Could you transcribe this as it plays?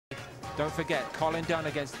Don't forget, Colin Dunn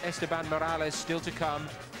against Esteban Morales still to come.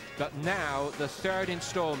 But now, the third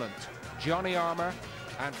installment. Johnny Armour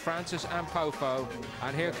and Francis Ampofo.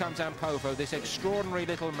 And here comes Ampofo, this extraordinary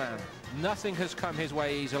little man. Nothing has come his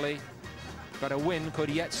way easily, but a win could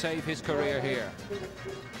yet save his career here.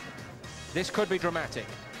 This could be dramatic.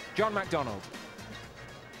 John MacDonald.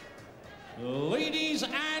 Ladies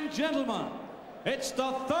and gentlemen, it's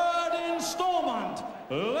the third installment.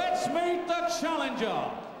 Let's meet the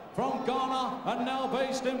challenger. From Ghana and now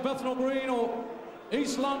based in Bethnal Green or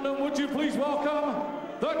East London, would you please welcome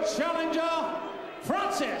the challenger,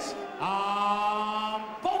 Francis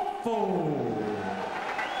Ampofo.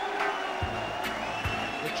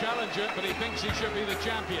 The challenger, but he thinks he should be the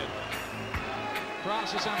champion.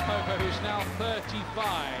 Francis Ampofo, who's now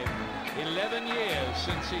 35, 11 years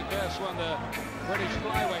since he first won the British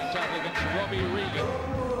flyweight title against Robbie Regan.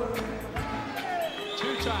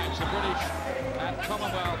 2 times the British and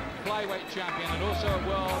Commonwealth flyweight champion, and also a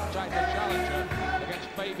world title challenger against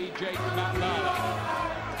baby Jake Matlala.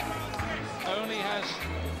 Only has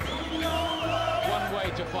one way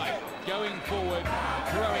to fight, going forward,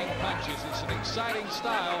 throwing punches. It's an exciting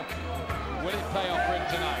style. Will it pay off for him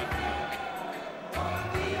tonight?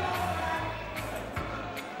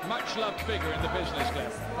 Much loved figure in the business,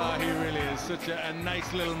 Glenn. He really is such a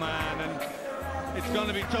nice little man, and it's going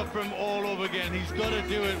to be tough for him all over again. He's got to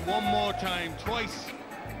do it one more time, twice.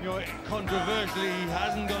 You know, controversially, he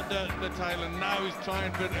hasn't got the title, and now he's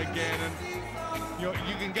trying for it again. And you know,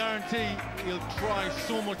 you can guarantee he'll try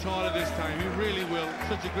so much harder this time. He really will.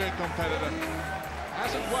 Such a great competitor.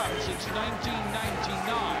 Hasn't won since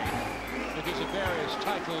 1999 because of various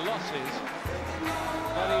title losses.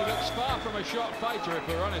 But he looks far from a shot fighter, if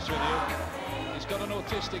we're honest with you. He's got an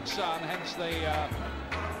autistic son, hence the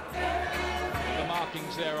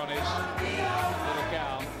markings there on his little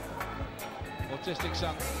gown. Autistic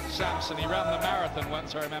son, Samson. He ran the marathon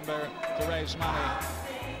once, I remember, to raise money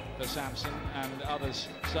for Samson and others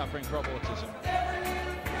suffering from autism.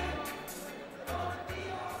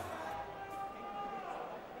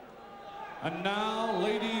 And now,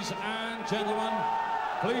 ladies and gentlemen,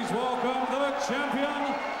 please welcome the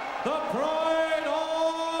champion, the pride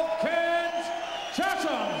of Kent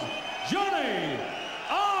Chatham, Johnny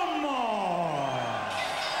Armour.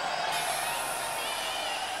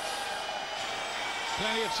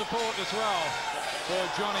 Plenty of support as well for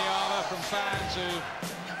Johnny Armour from fans who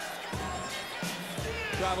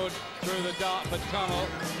travelled through the Dartford Tunnel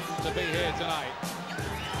to be here tonight.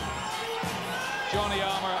 Johnny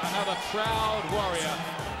Armour, another proud warrior,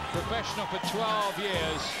 professional for 12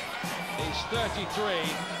 years. He's 33,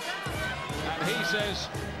 and he says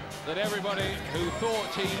that everybody who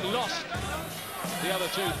thought he lost the other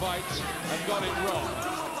 2 fights have got it wrong,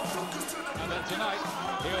 and that tonight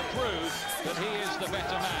he'll prove that he is the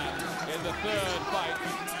better man in the 3rd fight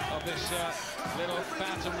of this little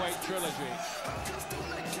bantamweight trilogy.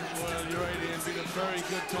 Well, you're right, Ian. Being a very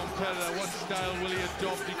good competitor. What style will he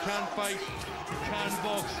adopt? He can fight, he can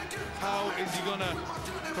box. How is he going to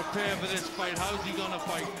prepare for this fight? How's he going to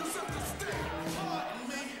fight?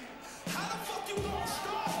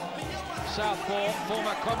 Southpaw,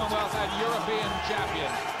 former Commonwealth and European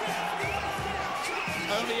champion.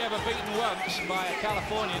 Only ever beaten once by a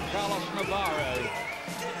Californian, Carlos Navarro.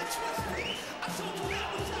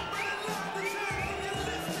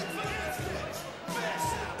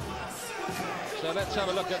 So let's have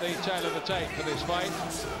a look at the tail of the tape for this fight.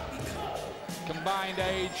 Combined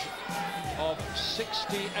age of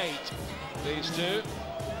 68, these two.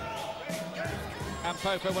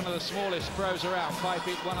 Ampofo, one of the smallest pros around, 5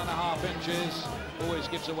 feet 1.5 inches. Always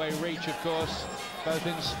gives away reach, of course. Both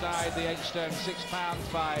inside the 8 stone, 6 pounds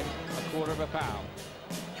by 1/4 pound.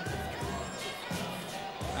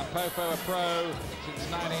 Ampofo a pro since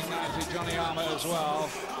 1990, Johnny Armour as well.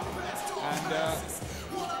 And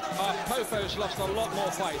Ampofo's lost a lot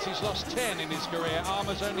more fights. He's lost 10 in his career.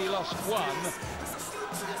 Armour's only lost 1.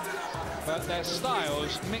 But their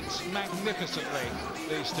styles mix magnificently,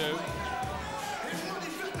 these two.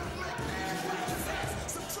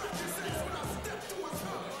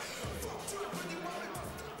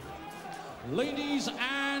 Ladies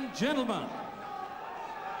and gentlemen,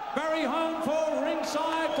 very home for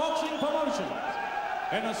Ringside Boxing Promotions,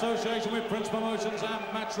 in association with Prince Promotions and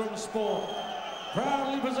Matchroom Sport,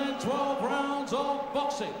 proudly present 12 rounds of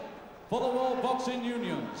boxing for the World Boxing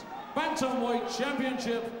Union's Bantamweight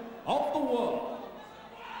Championship of the World.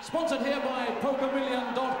 Sponsored here by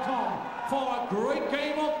PokerMillion.com for a great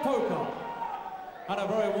game of poker. And a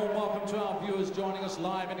very warm welcome to our viewers joining us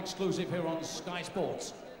live and exclusive here on Sky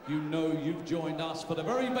Sports. You know you've joined us for the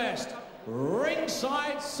very best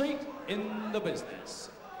ringside seat in the business.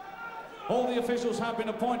 All the officials have been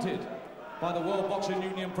appointed by the World Boxing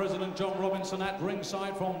Union President John Robinson at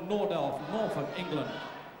ringside from Nordelf, Norfolk, England,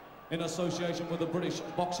 in association with the British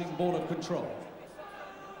Boxing Board of Control.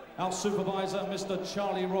 Our supervisor, Mr.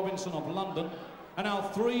 Charlie Robinson of London, and our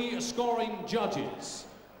 3 scoring judges.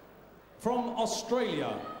 From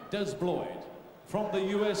Australia, Des Bloyd. From the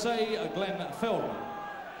USA, Glenn Feldman.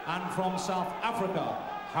 And from South Africa,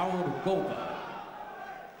 Harold Goldberg.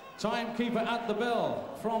 Timekeeper at the bell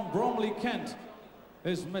from Bromley, Kent,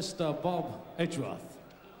 is Mr. Bob Edgeworth.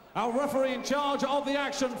 Our referee in charge of the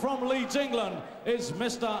action from Leeds, England, is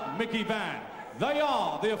Mr. Mickey Van. They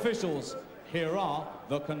are the officials. Here are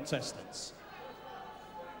the contestants.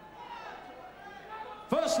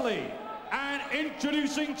 Firstly, and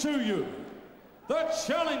introducing to you, the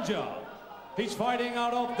challenger. He's fighting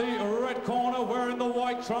out of the red corner, wearing the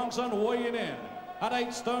white trunks and weighing in at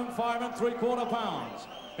 8 stone 5 3/4 pounds.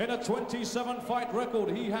 In a 27-fight record,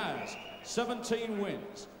 he has 17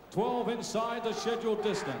 wins, 12 inside the scheduled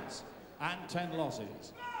distance, and 10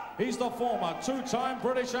 losses. He's the former 2-time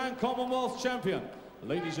British and Commonwealth champion.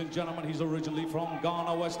 Ladies and gentlemen, he's originally from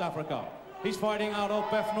Ghana, West Africa. He's fighting out of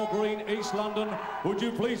Bethnal Green, East London. Would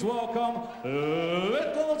you please welcome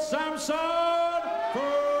Little Samson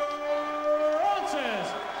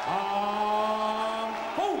Francis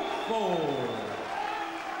Ampofo.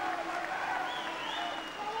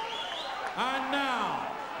 And now,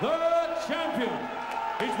 the champion.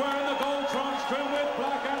 He's wearing the gold trunks trimmed with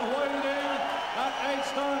black and weighed in at 8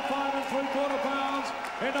 stone 5 3/4 pounds.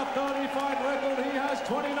 In a 30-fight record, he has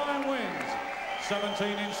 29 wins,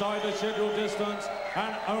 17 inside the scheduled distance,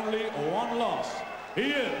 and only 1 loss.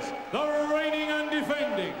 He is the reigning and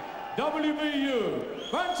defending WBU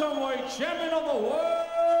Bantamweight Champion of the World,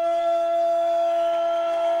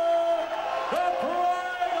 the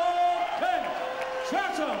Pride of Kent,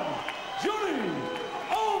 Chatham, Julie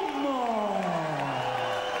Armour.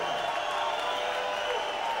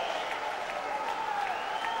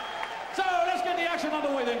 So let's get the action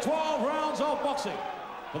underway then. 12 rounds of boxing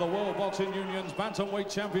for the World Boxing Union's Bantamweight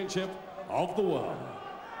Championship of the World.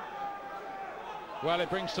 Well, it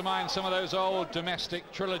brings to mind some of those old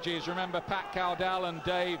domestic trilogies. Remember Pat Cowdell and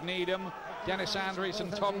Dave Needham, Dennis Andrews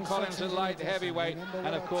and Tom Collins at light heavyweight,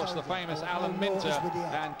 and of course the famous Alan Minter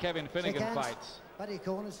and Kevin Finnegan fights.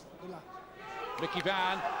 Mickey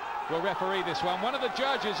Van will referee this one. One of the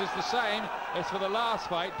judges is the same as for the last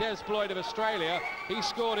fight, Des Bloyd of Australia. He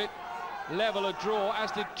scored it level, a draw,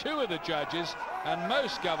 as did 2 of the judges, and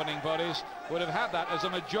most governing bodies would have had that as a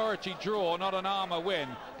majority draw, not an Armour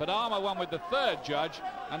win. But Armour won with the 3rd judge,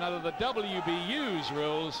 and under the WBU's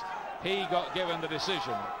rules, he got given the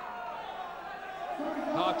decision.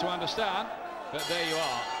 Hard to understand, but there you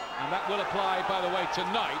are. And that will apply, by the way,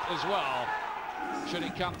 tonight as well, should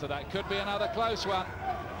it come to that. Could be another close one.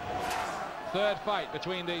 3rd fight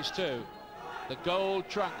between these 2. The gold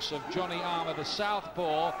trunks of Johnny Armour, the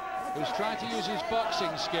southpaw, who's trying to use his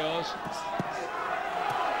boxing skills.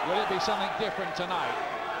 Will it be something different tonight?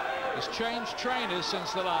 He's changed trainers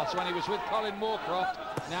since the last one. He was with Colin Moorcroft,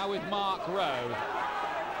 now with Mark Rowe.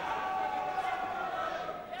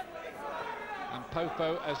 And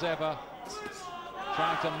Popo, as ever,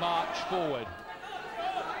 trying to march forward.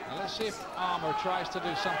 And let's see if Armour tries to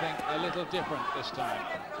do something a little different this time.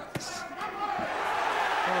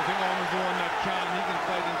 Well, I think Armour's the one that he can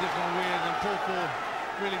fight in different ways, and Popo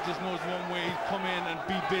really just knows one way. He'd come in and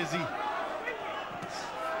be busy.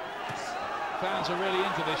 Fans are really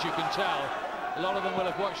into this, you can tell. A lot of them will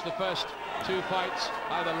have watched the first 2 fights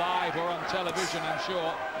either live or on television, I'm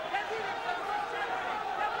sure.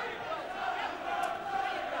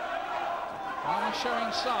 Armour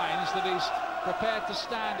showing signs that he's prepared to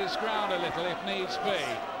stand his ground a little if needs be.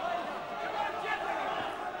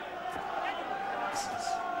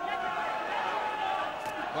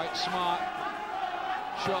 Quite smart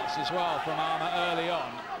shots as well from Armour early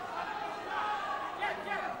on.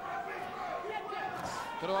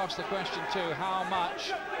 Got to ask the question too, how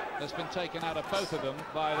much has been taken out of both of them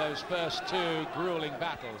by those first 2 grueling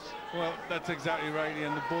battles? Well, that's exactly right,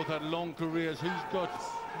 and they both had long careers. Who's got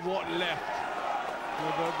what left?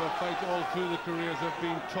 The fights all through the careers have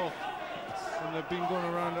been tough, and they've been going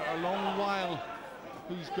around a long while.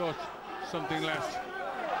 Who's got something left?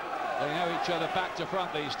 They know each other back to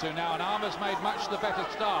front, these 2 now, and Armour's made much the better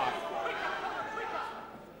start.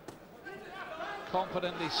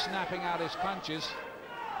 Confidently snapping out his punches.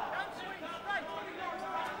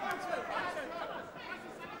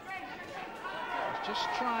 He's just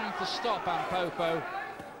trying to stop Ampofo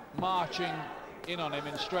marching in on him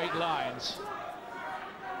in straight lines.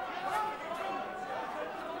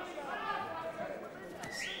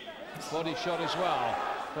 Body shot as well.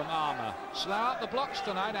 from Armour. Slow out the blocks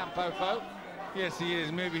tonight, Ampofo. Yes, he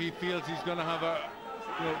is. Maybe he feels he's going to have a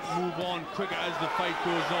move on quicker as the fight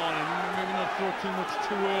goes on, and maybe not throw too much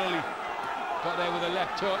too early. Got there with a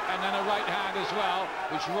left hook and then a right hand as well,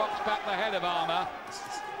 which rocks back the head of Armour.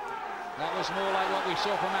 That was more like what we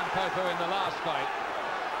saw from Ampofo in the last fight,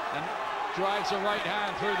 and drives a right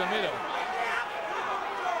hand through the middle.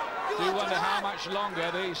 Do wonder how much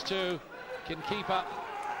longer these two can keep up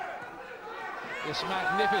this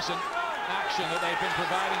magnificent action that they've been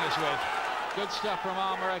providing us with. Good stuff from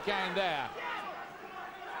Armour again there.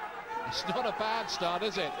 It's not a bad start,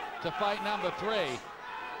 is it, to fight number 3?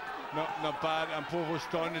 Not bad. Ampofo's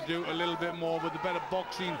starting to do a little bit more with the better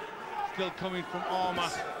boxing still coming from Armour.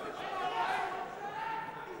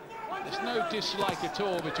 There's no dislike at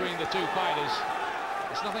all between the two fighters.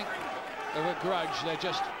 It's nothing of a grudge. They're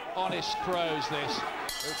just honest pros, this.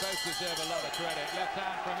 Who both deserve a lot of credit. Left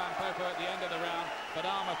hand from Ampofo at the end of the round, but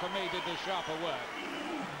Armour, for me, did the sharper work.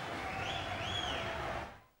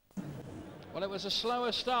 Well, it was a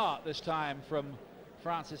slower start this time from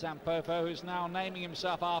Francis Ampofo, who's now naming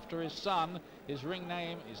himself after his son. His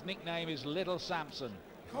nickname is Little Samson.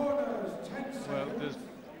 Well, does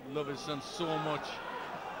love his son so much.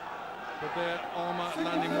 But there, Armour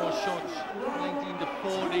landing more shots, 19 to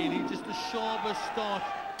 14. He's just a sharper start.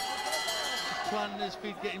 Just planting his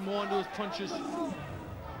feet, getting more into his punches.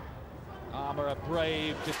 Armour, a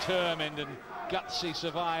brave, determined and gutsy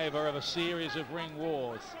survivor of a series of ring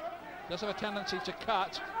wars. Does have a tendency to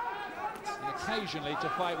cut and occasionally to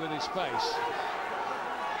fight with his face.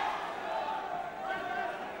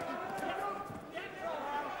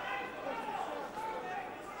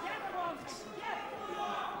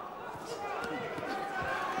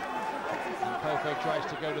 Ampofo tries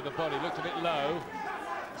to go to the body, looked a bit low.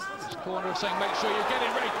 His corner saying, make sure you're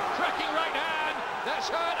getting ready. Cracking right hand, that's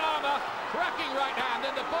hurt Armour. Cracking right hand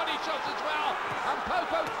and the body shots as well.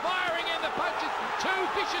 Ampofo firing in the punches. 2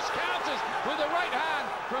 vicious counters with the right hand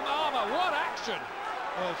from Armour. What action!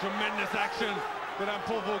 Oh, tremendous action, but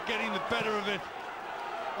Ampofo getting the better of it.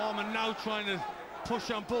 Armour now trying to push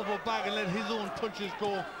Ampofo back and let his own punches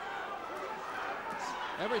go.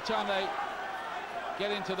 Every time they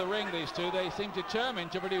get into the ring, these two, they seem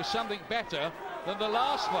determined to produce something better than the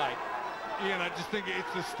last fight. Ian, I just think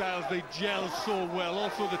it's the styles, they gel so well.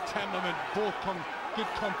 Also the temperament, both good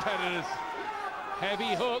competitors.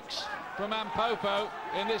 Heavy hooks from Ampofo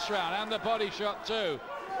in this round, and the body shot too.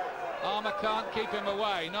 Armour can't keep him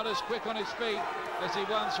away, not as quick on his feet as he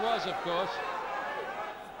once was, of course.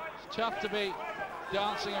 It's tough to be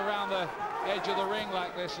dancing around the edge of the ring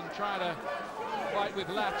like this and try to fight with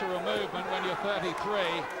lateral movement when you're 33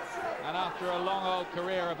 and after a long old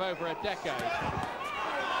career of over a decade.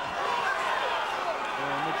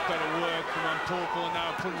 Much better work from Ampofo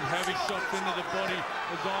now, putting heavy shots into the body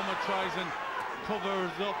as Armour tries and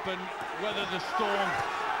covers up and weather the storm.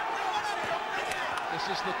 This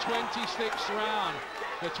is the 26th round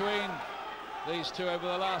between these two over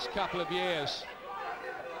the last couple of years,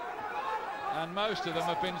 and most of them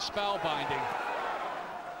have been spellbinding.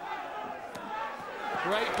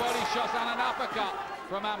 Great body shots and an uppercut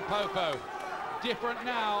from Ampofo. Different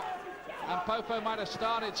now. Ampofo might have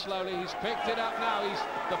started slowly. He's picked it up now. He's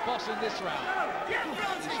the boss in this round.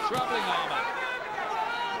 He's troubling Armour.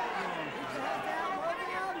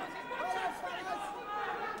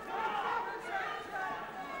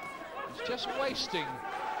 He's just wasting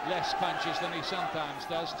less punches than he sometimes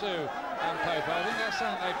does too, Ampofo. I think that's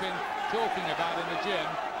something they've been talking about in the gym.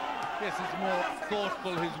 Yes, he's more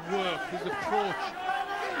thoughtful, his work, his approach,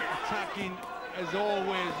 attacking as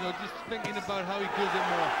always, just thinking about how he does it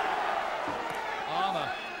more. Armour,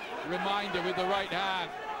 reminder with the right hand.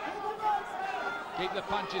 Keep the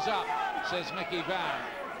punches up, says Mickey Van.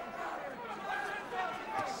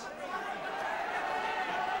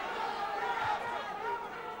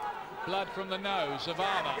 Blood from the nose of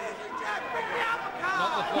Armour.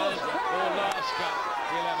 Not the first or last cut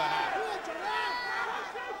he'll ever have.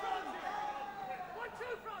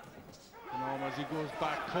 And Armour, as he goes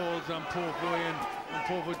back, calls Ampofo in.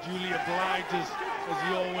 Ampofo duly obliges, as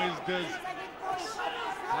he always does.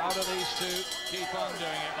 How do these two keep on doing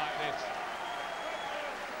it like this?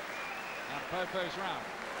 Ampofo's round.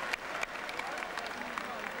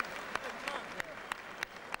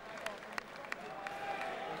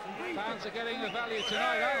 Fans are getting the value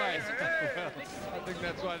tonight, aren't they? Well, I think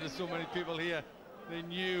that's why there's so many people here. They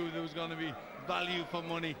knew there was going to be value for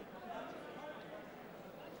money.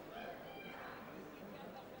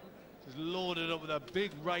 Just loaded up with a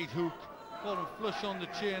big right hook, got him flush on the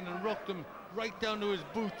chin and rocked him right down to his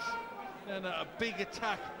boots. And a big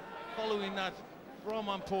attack following that from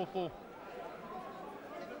Ampofo.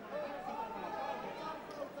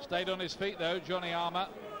 Stayed on his feet though, Johnny Armour.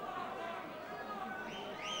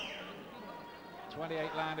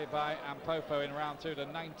 28 landed by Ampofo in round 2 to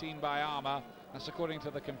 19 by Armour. That's according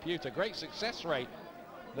to the computer. Great success rate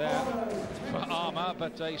there for Armour,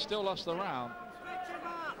 but he still lost the round.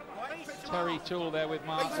 Terry Toole there with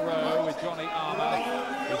Mark Rowe, with Johnny Armour,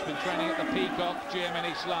 who's been training at the Peacock Gym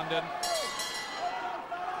in East London.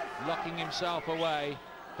 Locking himself away.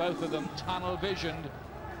 Both of them tunnel visioned.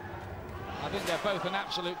 I think they're both an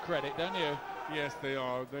absolute credit, don't you? Yes, they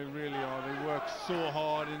are. They really are. They work so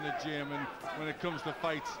hard in the gym, and when it comes to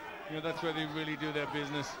fights, you know, that's where they really do their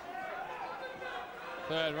business.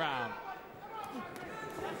 Third round.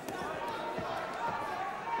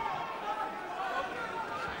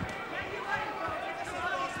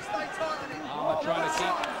 Armour trying to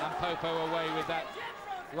keep Ampofo away with that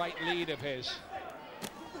right lead of his.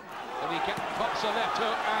 But he pops a left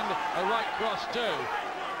hook and a right cross too.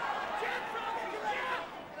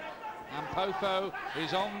 Ampofo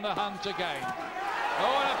is on the hunt again.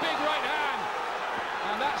 Oh, and a big right hand.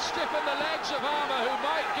 And that stiffened the legs of Armour, who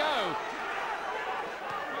might go.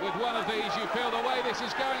 With one of these, you feel the way this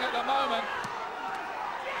is going at the moment.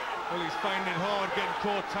 Well, he's finding it hard, getting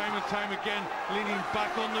caught time and time again, leaning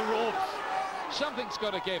back on the ropes. Something's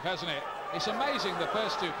got to give, hasn't it? It's amazing the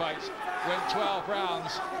first two fights went 12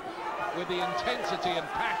 rounds with the intensity and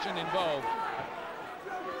passion involved.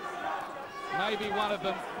 Maybe one of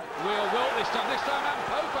them will wilt this time. This time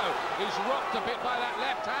Ampofo is rocked a bit by that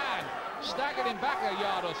left hand. Staggered him back a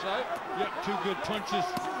yard or so. Yep, two good punches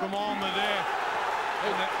from Armour there.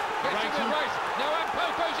 Right. Now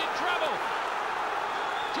Ampofo's in trouble.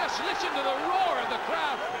 Just listen to the roar of the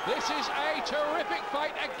crowd. This is a terrific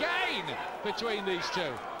fight again between these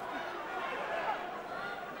two.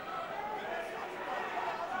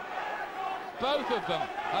 Both of them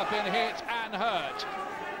have been hit and hurt.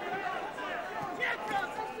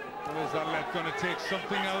 Well, is that left going to take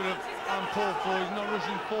something out of Ampofo? He's not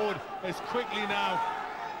rushing forward as quickly now.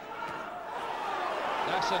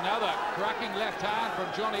 That's another cracking left hand from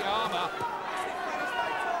Johnny Armour.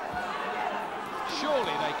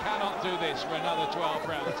 Surely they cannot do this for another 12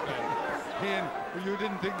 rounds, man. Ian, you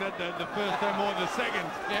didn't think that the first time or the second?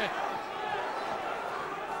 Yeah.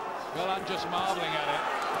 Well, I'm just marvelling at it.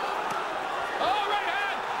 Oh, right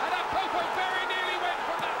hand! And Ampofo very nearly went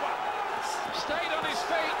from that one. Stayed on his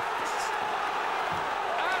feet.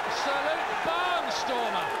 Absolute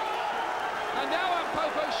barnstormer. And now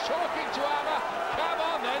Ampofo's talking to Armour. Come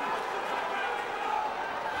on, then.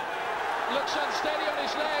 Looks unsteady on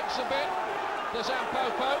his legs a bit. Does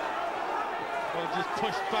Ampofo? Well, just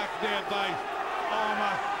pushed back there by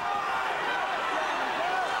Armour.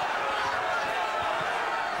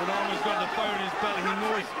 But Armour's got the fire in his belly. He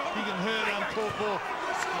knows he can hurt Ampofo.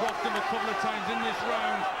 Rocked him a couple of times in this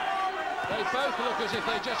round. They both look as if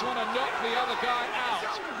they just want to knock the other guy out.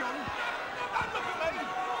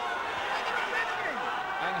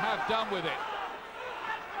 And have done with it.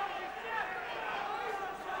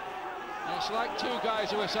 It's like two guys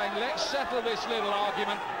who are saying, let's settle this little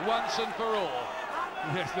argument once and for all.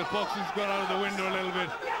 Yes, the boxing's gone out of the window a little bit.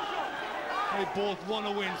 They both want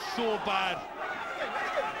to win so bad.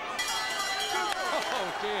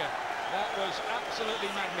 Oh dear, that was absolutely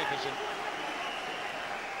magnificent.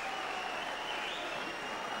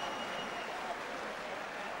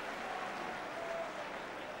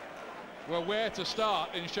 Well, where to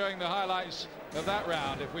start in showing the highlights of that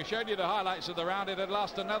round? If we showed you the highlights of the round, it'd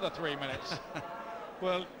last another 3 minutes.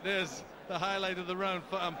 Well, there's the highlight of the round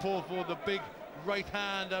for Ampofo, the big right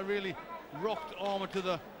hand that really rocked Armour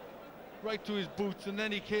right to his boots, and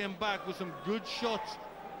then he came back with some good shots,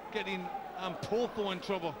 getting Ampofo in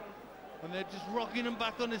trouble. And they're just rocking him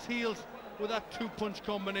back on his heels with that two-punch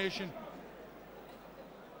combination.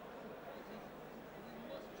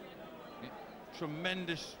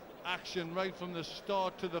 Tremendous action right from the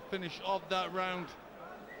start to the finish of that round,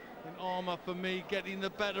 and Armour, for me, getting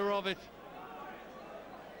the better of it.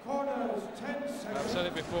 Corners, 10 seconds. I've said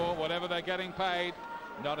it before, whatever they're getting paid,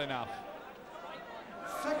 not enough.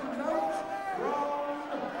 Second round,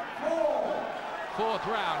 round 4. Fourth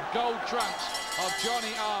round, gold trunks of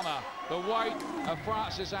Johnny Armour, the white of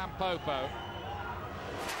Francis Ampofo.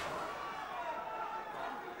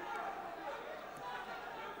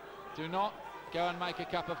 Do not go and make a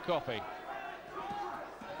cup of coffee.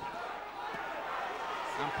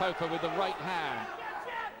 Ampofo with the right hand.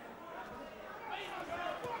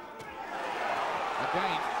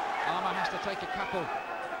 Again, Armour has to take a couple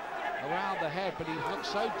around the head, but he looks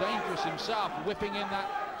so dangerous himself, whipping in that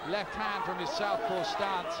left hand from his southpaw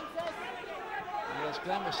stance. And as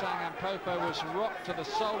Glenn was saying, Ampofo was rocked to the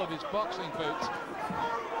sole of his boxing boots.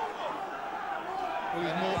 Well,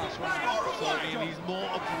 he's more, he's more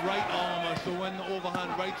upright armour, so when the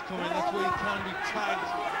overhand rights come in, that's where he can be tagged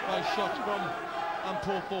by shots from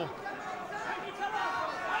Ampofo.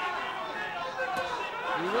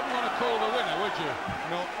 You wouldn't want to call the winner, would you?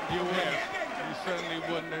 No, you wouldn't. You certainly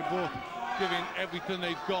wouldn't. They're both giving everything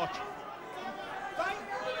they've got.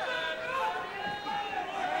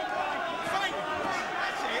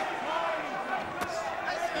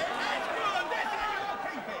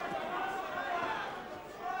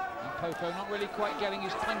 Ampofo not really quite getting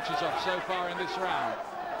his punches off so far in this round.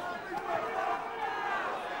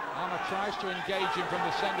 Armour tries to engage him from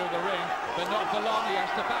the centre of the ring, but not for long. He has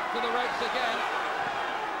to back to the ropes again.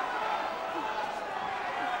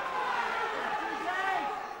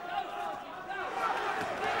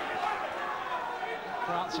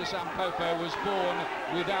 Francis Ampofo was born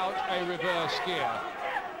without a reverse gear.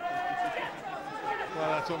 Well,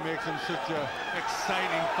 that's what makes him such an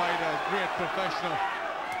exciting fighter, great professional.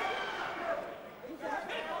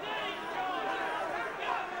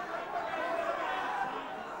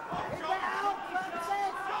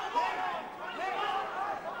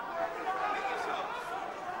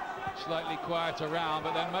 Slightly quieter round,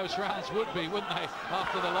 but then most rounds would be, wouldn't they,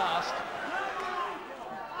 after the last?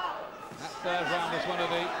 That third round was one of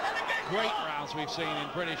the great rounds we've seen in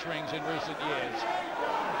British rings in recent years.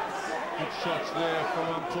 Good shots there from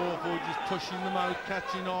Ampofo, just pushing them out,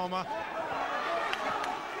 catching Armour.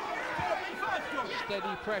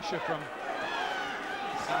 Steady pressure from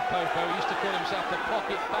Ampofo. He used to call himself the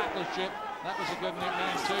pocket battleship. That was a good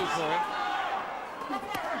nickname too for him.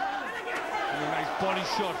 And a nice body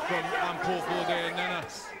shot from Ampofo there, and then a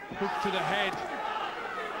hook to the head.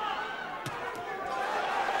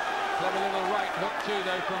 Clever little right hook too,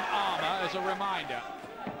 though, from Armour as a reminder.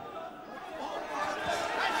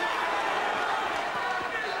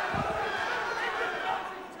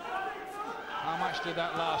 How much did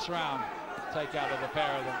that last round take out of the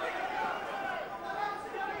pair of them?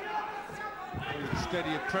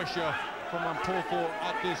 Steadier pressure from Ampofo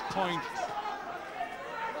at this point.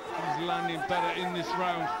 He's landing better in this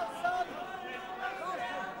round.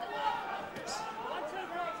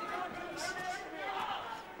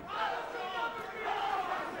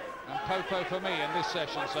 Ampofo for me in this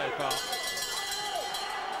session so far.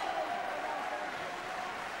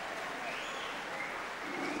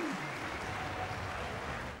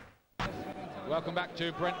 Welcome back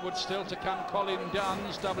to Brentwood. Still to come, Colin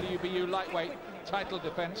Dunn's WBU lightweight title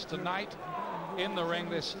defence tonight. In the ring,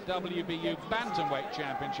 this WBU Bantamweight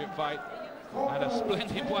championship fight. And a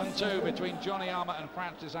splendid one too between Johnny Armour and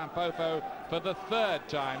Francis Ampofo. For the third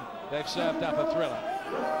time, they've served up a thriller.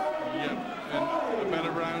 Yep, and a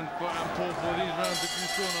better round for Ampofo. These rounds have been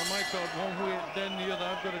thrown on my card one way, then the other.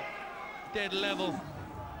 I've got a dead level.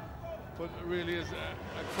 But it really is a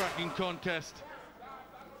cracking contest.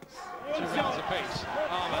 2 rounds apiece.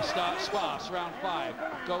 Armour starts sparse, round 5.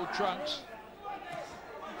 Gold trunks.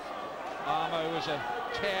 Armour was a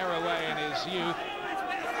tear-away in his youth.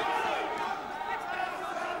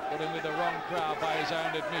 Put him with the wrong crowd by his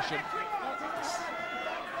own admission.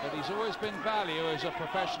 But he's always been value as a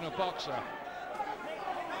professional boxer.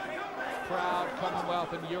 Proud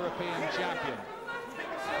Commonwealth and European champion.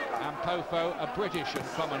 Ampofo, a British and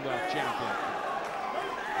Commonwealth champion.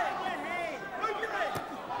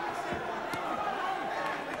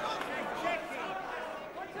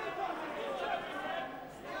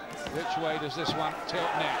 Which way does this one tilt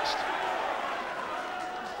next?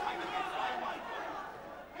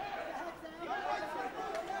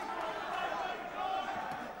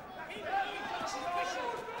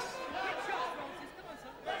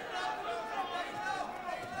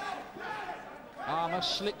 Armour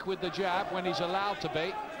slick with the jab when he's allowed to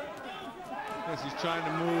be. Yes, he's trying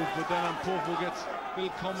to move, but then Ampofo gets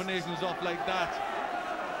little combinations off like that.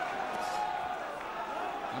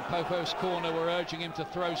 Ampofo's corner were urging him to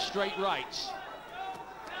throw straight rights.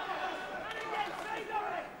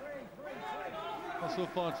 Well, so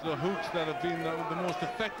far it's the hooks that have been the most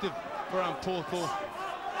effective for Ampofo.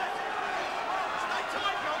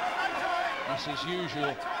 That's his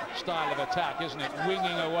usual style of attack, isn't it?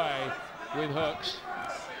 Winging away with hooks.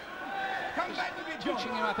 Just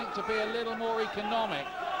teaching him, I think, to be a little more economic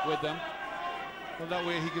with them. Well, that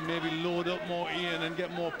way he can maybe load up more in and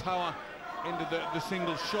get more power into the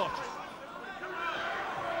single shot.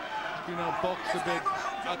 He's been outboxed a bit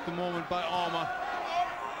at the moment by Armour.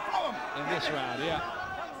 In this round, yeah.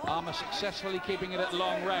 Armour successfully keeping it at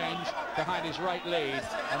long range behind his right lead,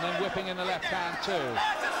 and then whipping in the left hand too.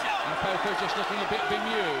 And Ampofo just looking a bit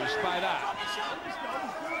bemused by that.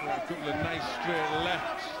 Yeah, a couple of nice straight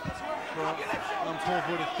lefts for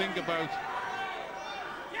Ampofo to think about.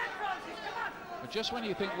 But just when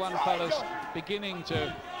you think one fella's beginning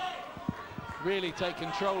to really take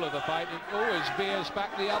control of the fight, it always veers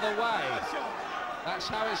back the other way. That's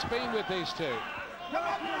how it's been with these two.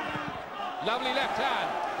 Lovely left hand.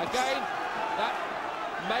 Again, that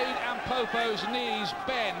made Ampofo's knees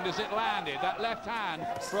bend as it landed. That left hand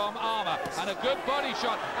from Armour. And a good body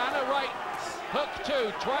shot. And a right hook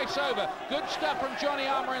too, twice over. Good stuff from Johnny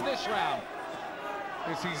Armour in this round.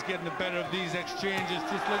 Yes, he's getting the better of these exchanges.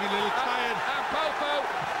 Just looking a little tired. Ampofo,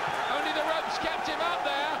 only the ropes kept him up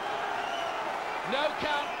there. No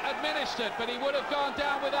count administered, but he would have gone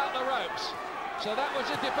down without the ropes. So that was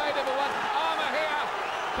a debatable one. Armour here,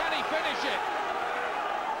 can he finish it?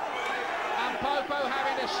 Ampofo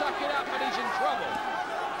having to suck it up, but he's in trouble.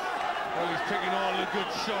 Well, he's picking all the good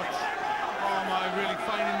shots. Armour really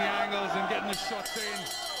finding the angles and getting the shots in.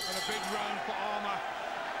 And a big round for Armour.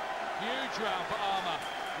 Huge round for Armour.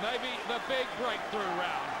 Maybe the big breakthrough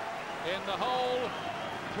round in the whole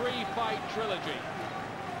three-fight trilogy.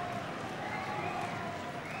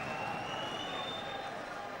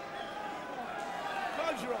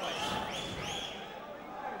 Close your eyes.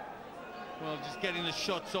 Well, just getting the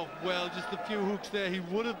shots off well, just a few hooks there. He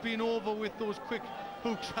would have been over with those quick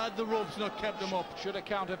hooks had the ropes not kept them up. Should a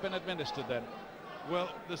count have been administered then? Well,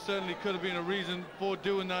 there certainly could have been a reason for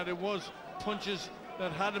doing that. It was punches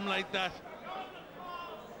that had him like that.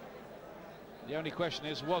 The only question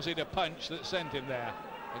is, was it a punch that sent him there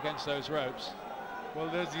against those ropes? Well,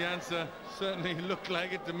 there's the answer. Certainly looked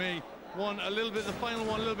like it to me. One a little bit, the final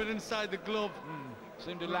one a little bit inside the glove.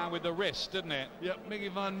 Seemed to land with the wrist, didn't it? Yep, Mickey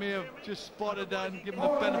Van may have just spotted that and given the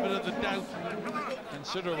benefit of the doubt.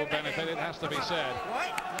 Considerable benefit, it has to be said.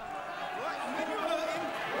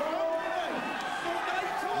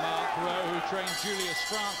 Mark Rowe, who trained Julius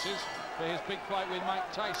Francis for his big fight with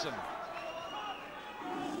Mike Tyson.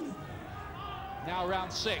 Now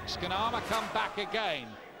round 6. Can Armour come back again?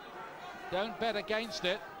 Don't bet against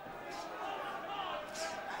it.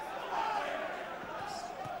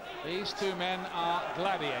 These two men are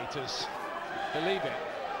gladiators. Believe it.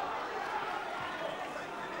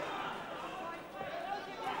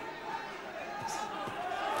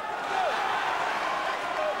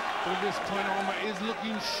 But at this point, Armour is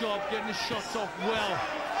looking sharp, getting his shots off well.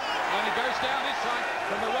 And he goes down this time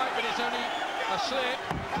from the right, but it's only a slip.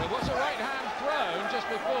 There was a right hand thrown just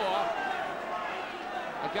before.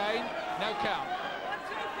 Again, no count.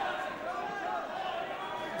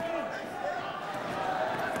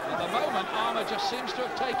 At the moment, Armour just seems to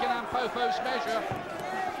have taken Ampofo's measure,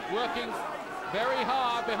 working very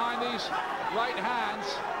hard behind these right hands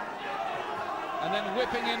and then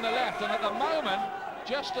whipping in the left. And at the moment,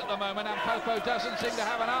 just at the moment, Ampofo doesn't seem to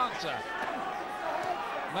have an answer.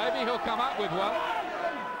 Maybe he'll come up with one.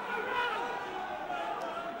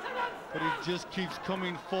 But he just keeps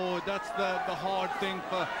coming forward. That's the hard thing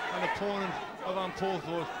for an opponent of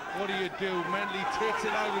Ampofo. What do you do? Mentally takes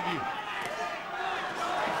it out of you.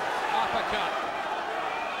 Uppercut.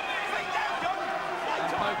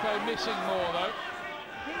 Ampofo missing more though.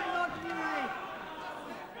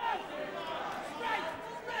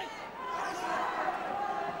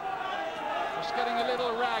 Just getting a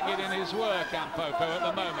little ragged in his work, Ampofo, at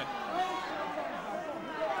the moment.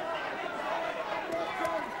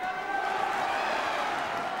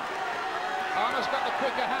 Armour's got the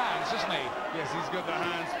quicker hands, hasn't he? Yes, he's got the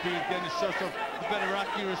hand speed, getting the shots off. The better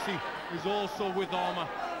accuracy is also with Armour.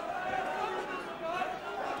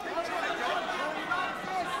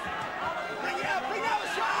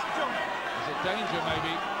 There's a danger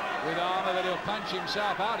maybe with Armour that he'll punch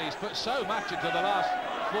himself out. He's put so much into the last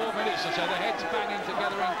 4 minutes or so. The heads banging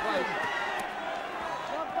together in close.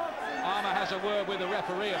 Armour has a word with the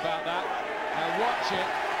referee about that. Now watch it.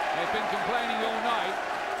 They've been complaining all night,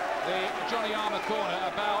 the Johnny Armour corner,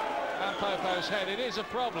 about Ampofo's head. It is a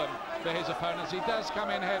problem for his opponents. He does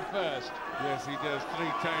come in head first. Yes, he does. 3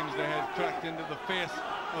 times the head cracked into the face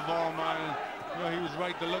of Armour. And, you know, he was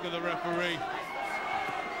right to look at the referee.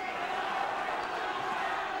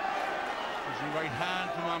 There's a right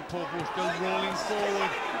hand from Ampofo, still rolling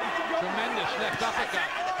forward. Tremendous left uppercut,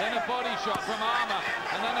 then a body shot from Armour,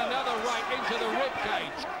 and then another right into the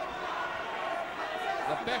ribcage.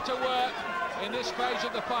 The better work in this phase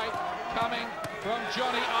of the fight coming from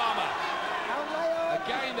Johnny Armour.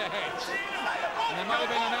 Again the heads, and there might have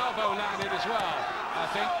been an elbow landed as well, I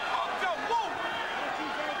think.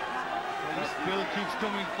 He still keeps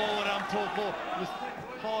coming forward, Ampofo, with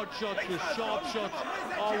hard shots, with sharp shots,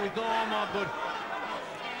 or with Armour, but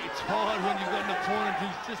it's hard when you've got an opponent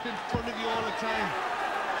who's just in front of you all the time.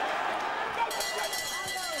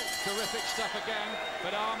 Terrific stuff again,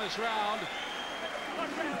 but Armour's round.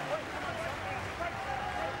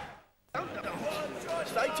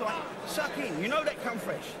 Stay tight. Suck in. You know that come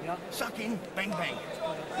fresh. Yeah. Suck in. Bang, bang.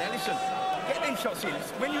 Now listen. Get them shots in.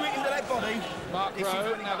 When you hit into that body... Mark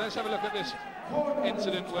Rowe. Now let's have a look at this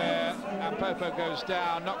incident where Ampofo goes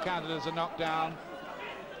down, not counted as a knockdown.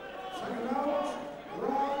 Well,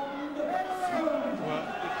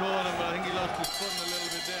 he caught him, but I think he lost his footing a little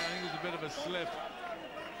bit there. I think it was a bit of a slip.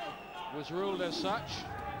 Was ruled as such.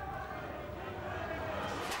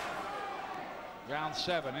 Round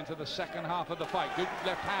 7 into the second half of the fight. Good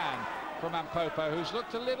left hand from Ampofo, who's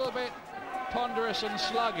looked a little bit ponderous and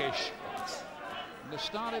sluggish. And has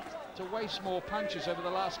started to waste more punches over the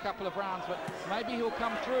last couple of rounds, but maybe he'll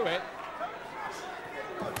come through it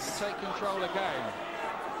and take control again.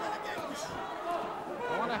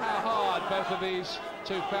 I wonder how hard both of these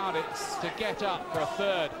two found it to get up for a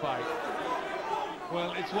third fight.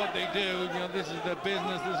 Well, it's what they do. You know, this is their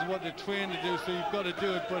business. This is what they're trained to do. So you've got to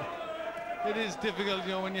do it. But it is difficult,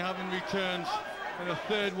 you know, when you're having returns. And a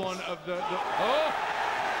third one of the... Oh,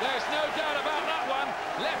 there's no doubt about that one.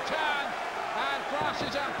 Left hand, and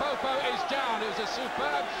Francis Ampofo is down. It was a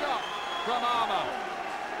superb shot from Armour,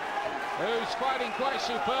 who's fighting quite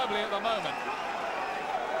superbly at the moment.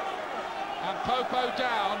 Ampofo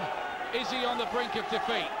down. Is he on the brink of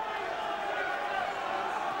defeat?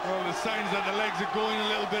 Well, the signs that the legs are going a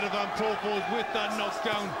little bit of Ampofo's with that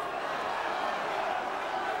knockdown.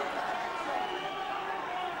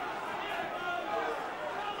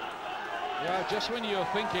 Yeah, just when you're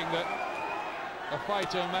thinking that a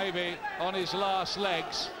fighter may be on his last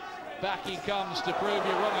legs, back he comes to prove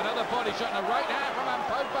you wrong. Another body shot and a right hand from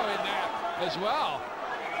Ampofo in there as well.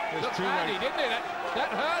 Looked handy, didn't it? That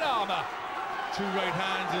hurt Armour. Two right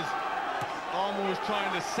hands as Armour was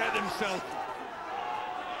trying to set himself.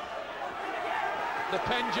 The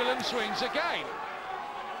pendulum swings again.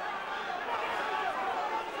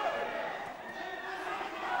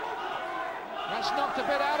 That's knocked a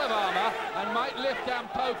bit out of Armour and might lift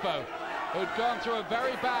Ampofo, who'd gone through a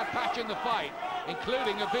very bad patch in the fight,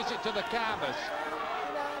 including a visit to the canvas.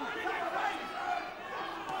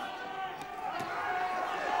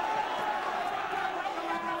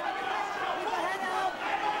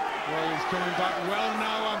 Well, he's coming back well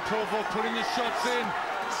now. Ampofo putting his shots in.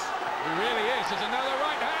 He really is. There's another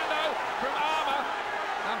right hand, though, from Armour.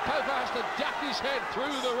 Ampofo has to duck his head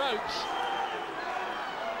through the ropes.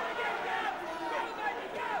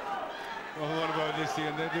 Well, what about this,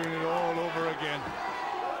 Ian? They're doing it all over again.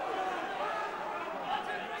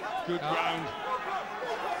 Good round.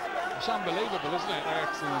 It's unbelievable, isn't it?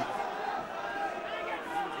 Excellent.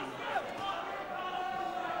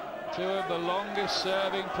 Two of the longest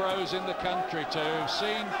serving pros in the country, too, who've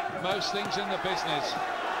seen most things in the business.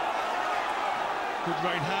 Good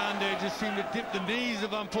right hand there, just seemed to dip the knees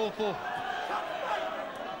of Ampofo.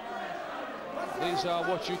 These are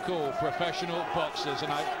what you call professional boxers,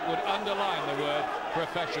 and I would underline the word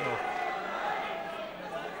professional.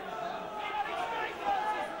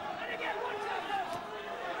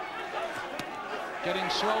 Getting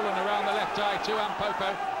swollen around the left eye to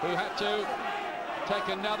Ampofo, who had to take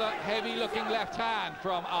another heavy-looking left hand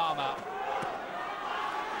from Armour.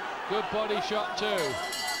 Good body shot too.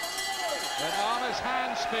 But Armour's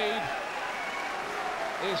hand speed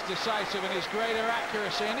is decisive and his greater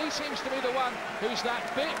accuracy, and he seems to be the one who's that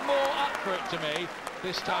bit more up for it to me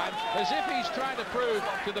this time, as if he's trying to prove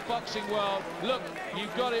to the boxing world, look, you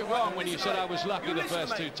got it wrong when you said I was lucky the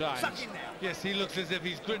first two times. Yes, he looks as if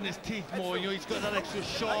he's gritting his teeth more. You know, he's got that extra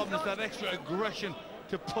sharpness, that extra aggression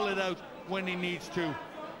to pull it out when he needs to.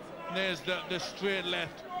 And there's the straight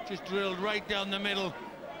left, just drilled right down the middle,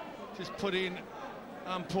 just putting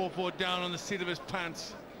Ampofo down on the seat of his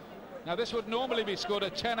pants. Now this would normally be scored a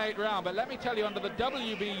 10-8 round, but let me tell you, under the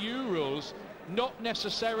WBU rules, not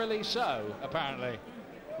necessarily so, apparently.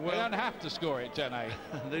 Well, they don't have to score it 10-8.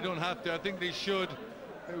 They don't have to. I think they should.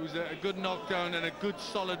 It was a good knockdown and a good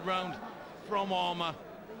solid round from Armour.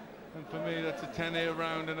 And for me, that's a 10-8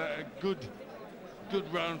 round and a good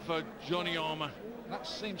round for Johnny Armour. That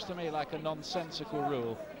seems to me like a nonsensical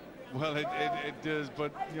rule. Well, it does,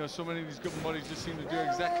 but you know, so many of these good bodies just seem to do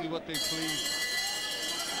exactly what they please.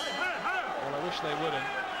 Well, I wish they wouldn't.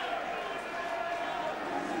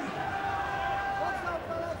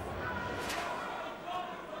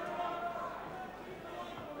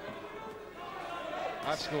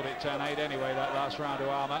 I've scored it 10-8 anyway, that last round to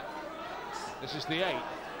Armour. This is the 8th.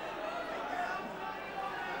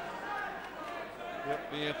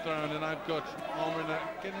 Yep, the 8th round, and I've got Armour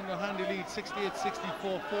getting a handy lead, 68-64,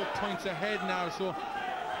 4 points ahead now, so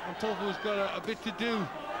Ampofo's got a bit to do.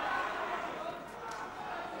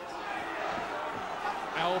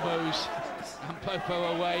 Elbows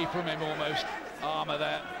Ampofo away from him almost. Armour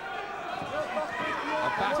there. A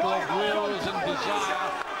battle of wills and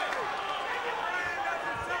desire.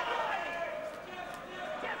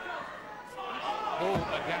 Oh,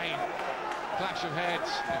 again, clash of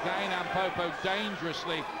heads. Again, Ampofo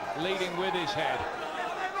dangerously leading with his head.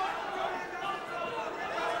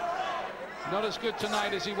 Not as good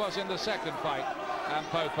tonight as he was in the second fight,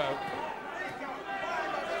 Ampofo.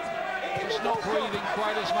 Just not breathing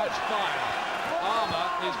quite as much fire. Armour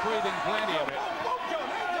is breathing plenty of it.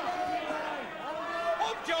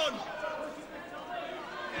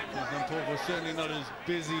 Ampofo was certainly not as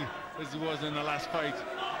busy as he was in the last fight.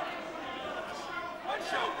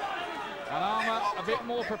 And Armour a bit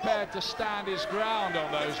more prepared to stand his ground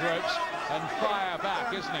on those ropes and fire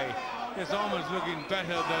back, isn't he? Yes, Armour's looking better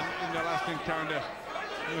than in the last encounter.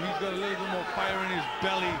 You know, he's got a little bit more fire in his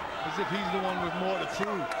belly, as if he's the one with more to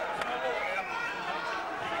prove.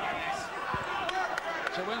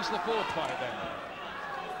 So when's the fourth fight then?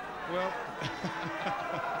 Well,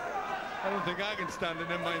 I don't think I can stand it,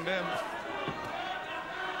 never mind them.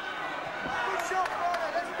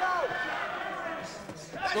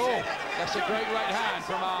 Oh, that's a great right hand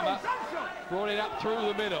from Armour. Brought it up through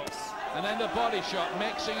the middle. And then the body shot,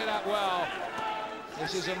 mixing it up well.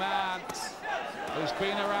 This is a man who's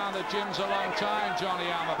been around the gyms a long time,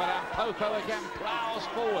 Johnny Armour, but Ampofo again plows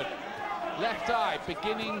forward. Left eye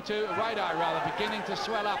beginning to, right eye rather, beginning to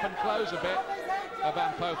swell up and close a bit of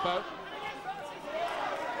Ampofo.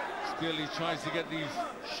 Still he tries to get these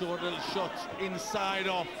short little shots inside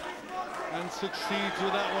off and succeeds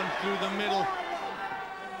with that one through the middle.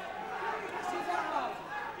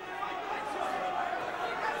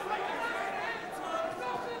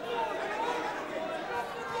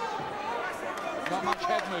 Not much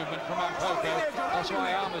head movement from Ampofo. That's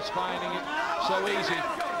why Armour's finding it so easy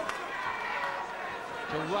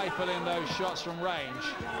to rifle in those shots from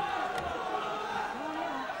range.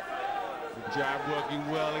 The jab working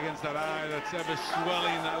well against that eye that's ever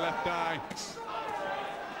swelling, that left eye.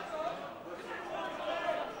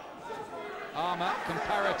 Armour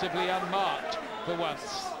comparatively unmarked for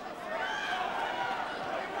once.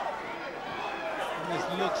 And this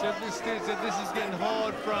looks at this stage that this is getting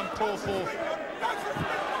hard for Ampofo.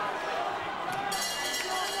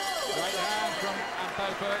 Right hand from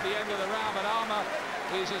Ampofo at the end of the round, but Armour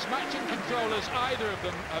is as much in control as either of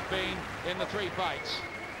them have been in the three fights.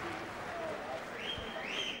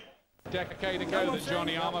 A decade ago that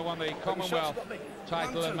Johnny Armour won the Commonwealth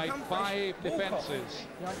title and made 5 defences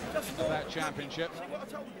of that championship.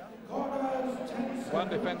 1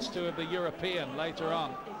 defence to of the European later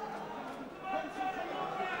on.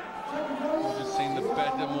 We've just seen the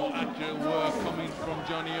better, more accurate work coming from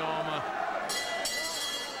Johnny Armour.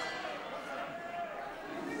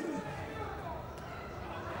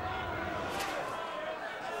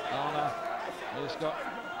 Armour has got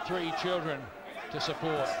 3 children to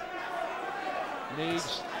support.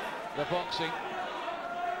 Needs the boxing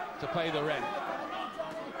to pay the rent.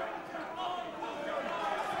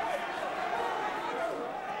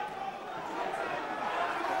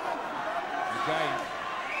 Again,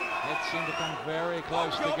 heads seem to come very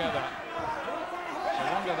close together. So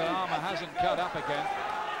I wonder that Armour hasn't cut up again,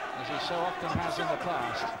 as he so often has in the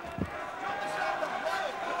past.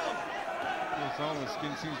 Yes, Armour's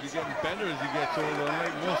skin seems to be getting better as he gets older,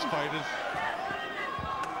 unlike most fighters.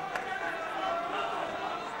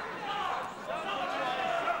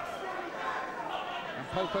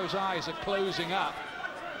 Popo's eyes are closing up,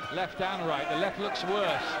 left and right. The left looks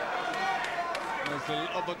worse. There's a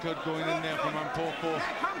little uppercut going in there from Ampofo.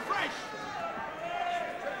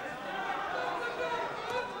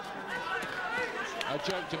 I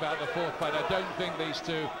joked about the fourth fight. I don't think these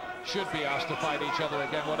two should be asked to fight each other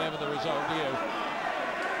again, whatever the result. Do you? No,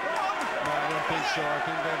 I don't think so. I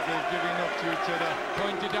think that they're giving up to each other.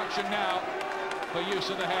 Point deduction now for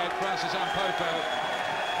use of the head, Francis Ampofo.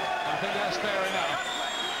 I think that's fair enough.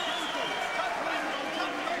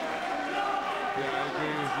 Yeah, I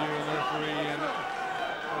agree with you and the referee, and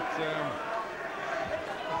it's a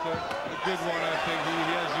good one. I think he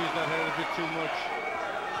has used that head a bit too much.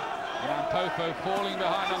 And Ampofo falling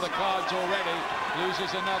behind on the cards already,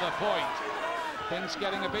 loses another point. Things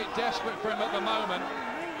getting a bit desperate for him at the moment.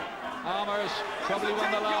 Armour has probably won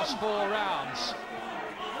the last 4 rounds.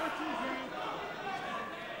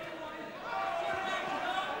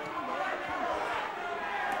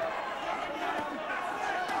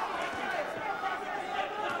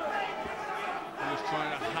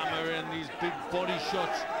 Trying to hammer in these big body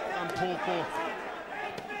shots, Ampofo.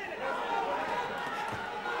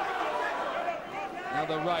 Now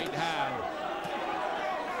the right hand.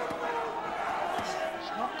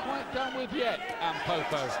 It's not quite done with yet,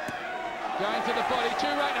 Ampofo. Going to the body, 2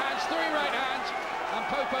 right hands, 3 right hands, and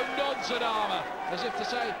Ampofo nods at Armour, as if to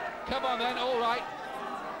say, come on then, all right.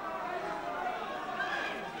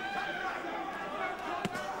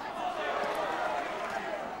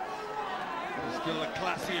 Still the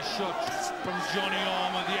classiest shots from Johnny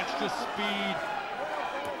Armour, the extra speed.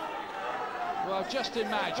 Well, just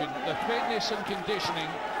imagine the fitness and conditioning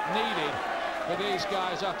needed for these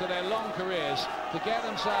guys after their long careers to get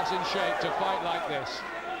themselves in shape to fight like this.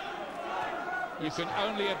 You can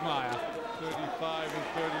only admire. 35 and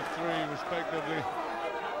 33 respectively.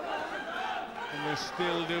 And they're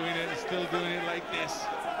still doing it like this.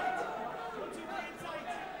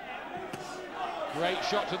 Great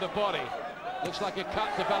shot to the body. Looks like a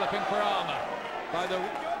cut developing for Armour by the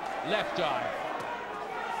left eye.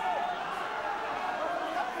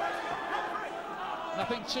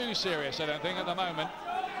 Nothing too serious, I don't think, at the moment.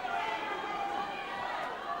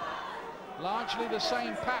 Largely the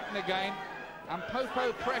same pattern again.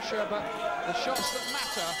 Ampofo pressure, but the shots that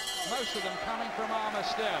matter, most of them coming from Armour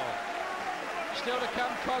still. Still to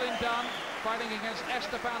come, Colin Dunn fighting against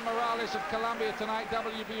Esteban Morales of Colombia tonight,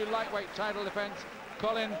 WBO lightweight title defense.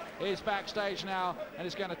 Colin is backstage now and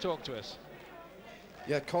is going to talk to us.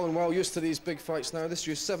 Yeah, Colin, well used to these big fights now. This is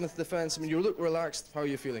your 7th defence. I mean, you look relaxed. How are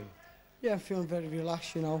you feeling? Yeah, I'm feeling very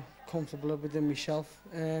relaxed, you know, comfortable within myself.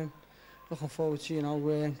 Looking forward to, you know,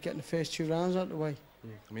 getting the first 2 rounds out of the way.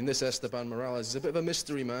 I mean, this Esteban Morales is a bit of a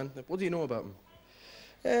mystery, man. What do you know about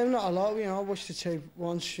him? Not a lot, you know. I watched the tape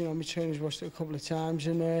once, you know, my trainers watched it a couple of times,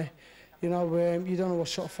 and you know, you don't know what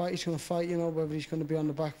sort of fight he's going to fight, you know, whether he's going to be on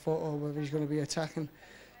the back foot or whether he's going to be attacking.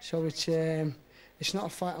 So it's not a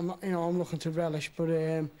fight I'm looking to relish, but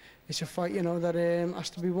it's a fight, you know, that has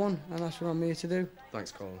to be won, and that's what I'm here to do.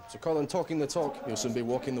 Thanks, Colin. So, Colin, talking the talk, you'll soon be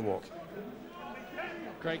walking the walk.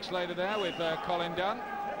 Craig Slater there with Colin Dunn.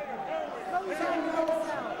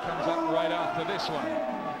 Comes up right after this one.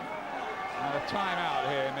 And a timeout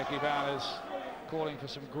here, Mickey Bowers calling for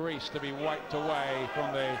some grease to be wiped away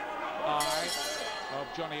from the eye of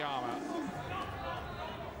Johnny Armour.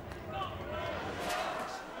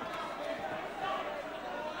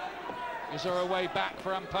 Is there a way back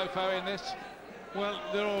for Ampofo in this? Well,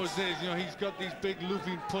 there always is. You know, he's got these big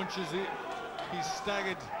looping punches. He's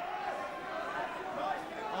staggered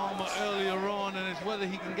Armour earlier on, and it's whether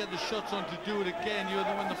he can get the shots on to do it again. You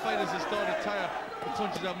know, when the fighters have started to tire, the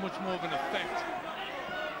punches have much more of an effect.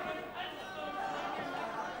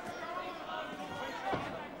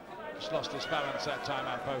 Just lost his balance that time,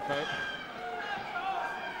 Ampofo.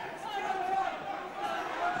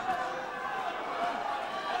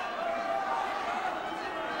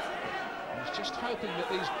 He's just hoping that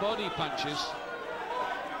these body punches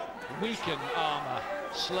weaken Armour,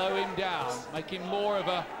 slow him down, make him more of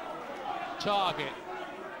a target,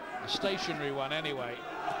 a stationary one anyway.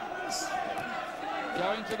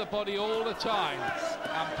 Going to the body all the time,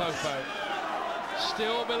 Ampofo.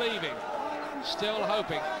 Still believing, still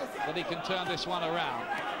hoping that he can turn this one around.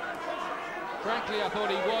 Frankly, I thought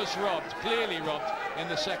he was robbed, clearly robbed, in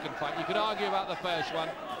the second fight. You could argue about the first one,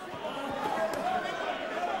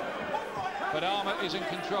 but Armour is in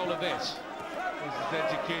control of this. This is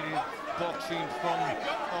educated boxing from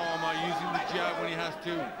Armour, using the jab when he has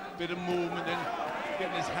to, bit of movement, then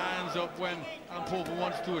getting his hands up when Ampofo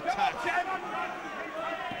wants to attack.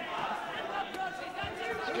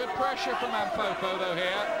 It's good pressure from Ampofo though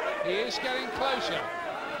here. He is getting closer.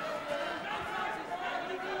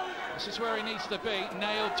 This is where he needs to be,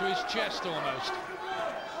 nailed to his chest almost.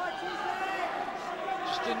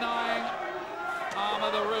 Just denying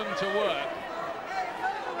Armour the room to work.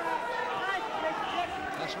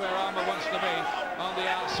 That's where Armour wants to be, on the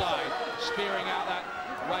outside, spearing out that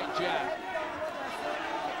right jab.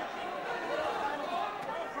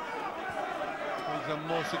 He's had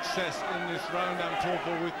more success in this round,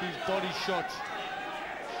 Ampofo, with these body shots,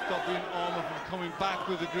 stopping Armour from coming back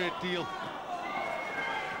with a great deal.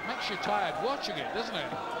 Makes you tired watching it, doesn't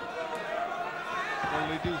it? Well,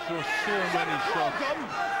 they do throw so many shots.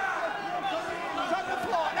 Drop the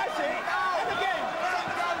floor, that's it. And again.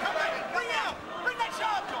 Bring out. Bring that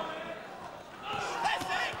shot on. That's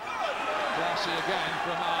it. Good. Classy again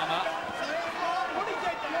from Armour. What did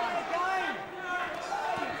you do again?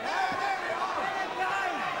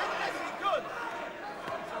 Good.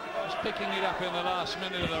 Just picking it up in the last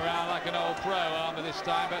minute of the round like an old pro, Armour this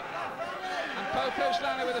time, but Ampofo's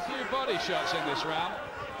landed with a few body shots in this round.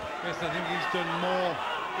 Yes, I think he's done more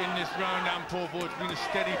in this round, Ampofo. It's been a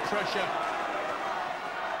steady pressure.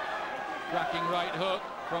 Cracking right hook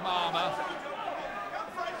from Armour.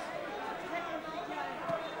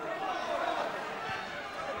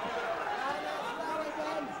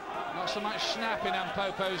 Not so much snap in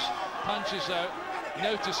Ampofo's punches, though,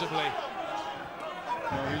 noticeably.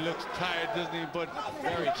 Oh, he looks tired, doesn't he? But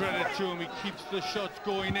very credit to him. He keeps the shots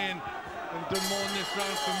going in. And done more in this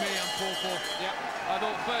round for me, Ampofo. Yeah, I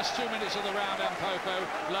thought first 2 minutes of the round, Ampofo,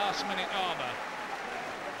 last minute Armour.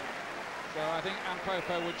 So I think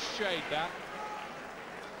Ampofo would shade that.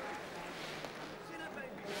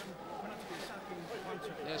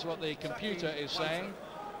 Here's what the computer is saying.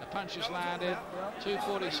 The punches landed,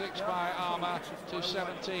 246 by Armour,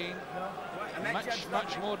 217.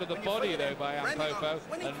 Much more to the body, though, by Ampofo,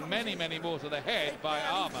 and many more to the head by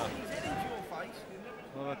Armour.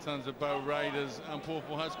 Well, that sounds about right, as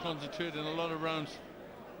Ampofo has concentrated in a lot of rounds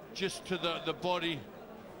just to the body.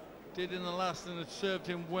 Did in the last, and it served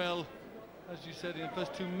him well. As you said, in the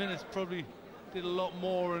first 2 minutes, probably did a lot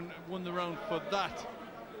more and won the round for that.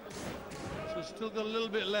 So still got a little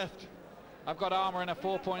bit left. I've got Armour in a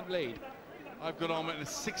 4-point lead. I've got Armour in a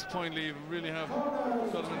 6-point lead. We really have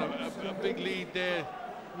got him in a big lead there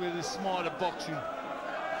with his smarter boxing.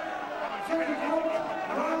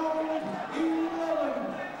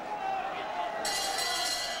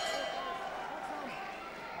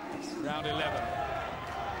 Round 11.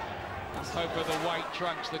 Ampofo, the white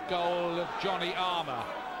trunks, the goal of Johnny Armour.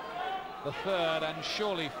 The third and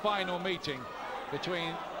surely final meeting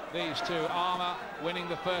between these two. Armour winning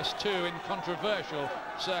the first two in controversial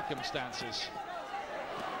circumstances.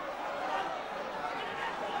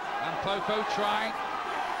 Ampofo trying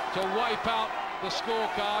to wipe out the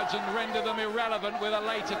scorecards and render them irrelevant with a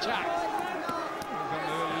late attack. He's on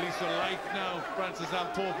a little lease of life now, Francis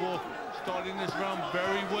Ampofo, starting this round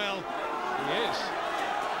very well. He is.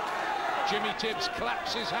 Jimmy Tibbs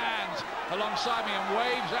claps his hands alongside me and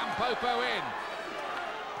waves Ampofo in.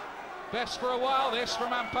 Best for a while, this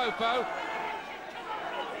from Ampofo.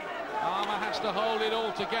 Armour has to hold it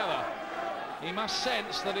all together. He must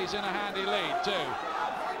sense that he's in a handy lead too.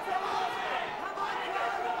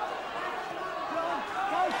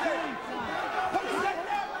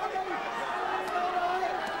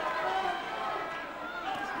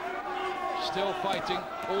 Still fighting,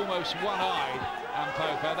 almost one-eyed,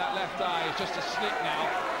 Ampofo. That left eye is just a slit now.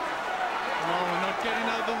 No, we're not getting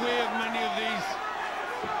out of the way of many of these.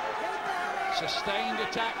 Sustained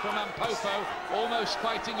attack from Ampofo, almost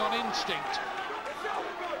fighting on instinct.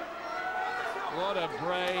 What a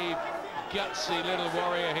brave, gutsy little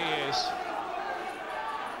warrior he is.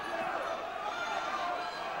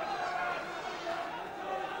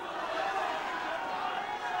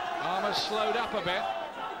 Armour's slowed up a bit.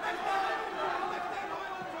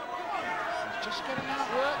 He's just getting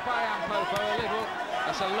outworked by Ampofo a little.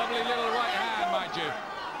 That's a lovely little right hand, mind you,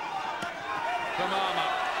 from Armour.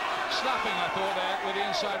 Slapping, I thought, there with the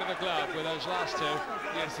inside of the glove with those last two.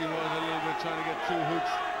 Yes, he was a little bit trying to get two hooks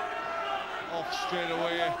off straight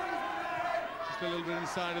away. Just a little bit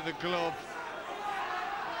inside of the glove.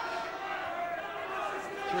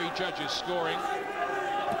 Three judges scoring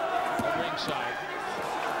at ringside.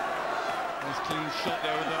 Nice clean shot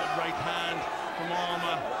there with that right hand from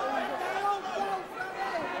Armour.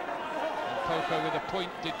 And Ampofo with a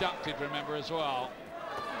point deducted, remember, as well.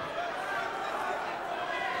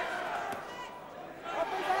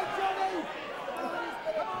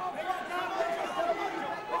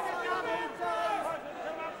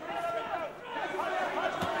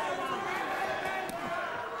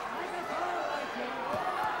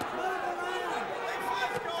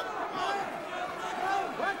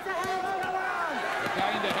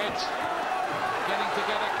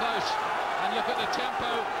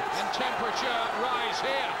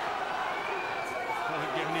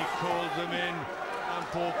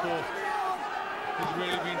 Ampofo has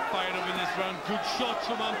really been fired up in this round. Good shots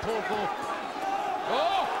from Ampofo.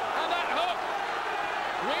 Oh, and that hook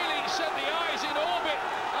really set the eyes in orbit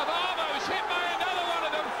of Armour's. Hit by another one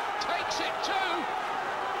of them. Takes it too.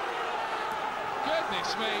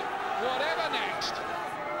 Goodness me, whatever next.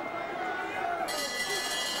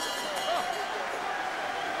 Oh.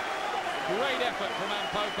 Great effort from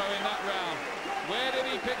Ampofo in that round. Where did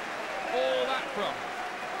he pick all that from?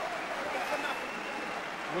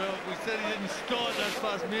 Well, we said he didn't start that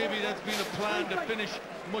fast. Maybe that's been a plan to finish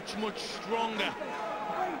much stronger.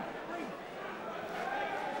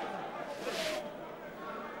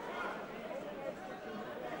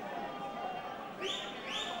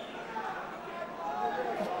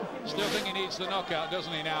 Still think he needs the knockout,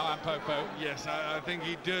 doesn't he now, Ampofo? Yes, I think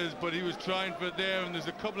he does, but he was trying for it there, and there's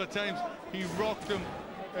a couple of times he rocked him,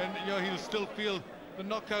 and you know, he'll still feel the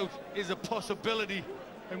knockout is a possibility,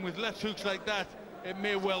 and with left hooks like that, it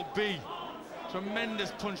may well be.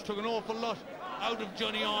 Tremendous punch, took an awful lot out of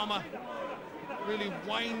Johnny Armour. Really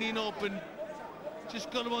winding up and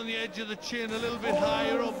just got him on the edge of the chin, a little bit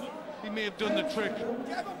higher up. he may have done the trick. Look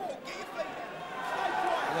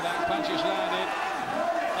at that, punches landed.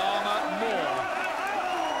 Armour more.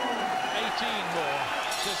 18 more,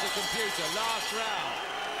 says the computer. Last round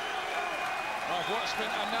of what's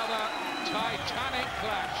been another titanic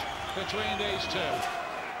clash between these two.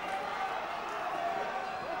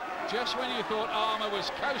 Just when you thought Armour was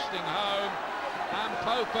coasting home,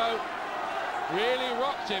 Ampofo really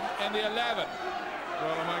rocked him in the 11.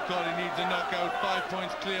 Well, oh my God, he needs a knockout. 5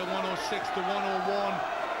 points clear, 106 to 101.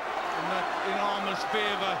 And that in Armour's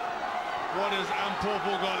favour. What has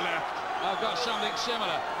Ampofo got left? I've got something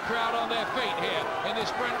similar. Crowd on their feet here in this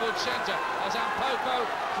Brentwood centre as Ampofo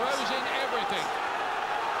throws in everything.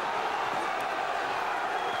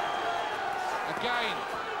 Again,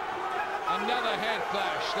 another head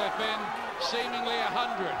clash. There have been seemingly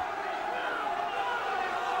 100.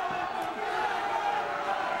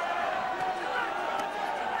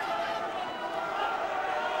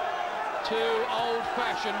 Two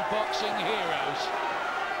old-fashioned boxing heroes.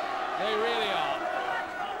 They really are.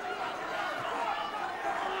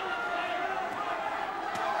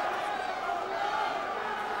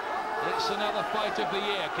 It's another fight of the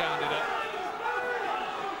year candidate.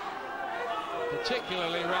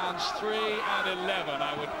 Particularly rounds 3 and 11,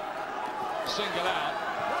 I would single out.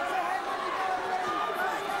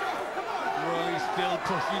 Well, he's still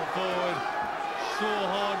pushing forward so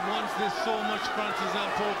hard. Once there's so much Francis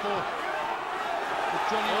Ampofo. But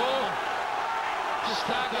Johnny Armour just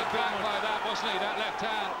staggered back by that, wasn't he? That left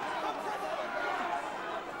hand.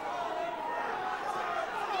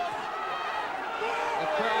 The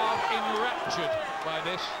crowd enraptured by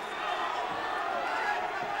this.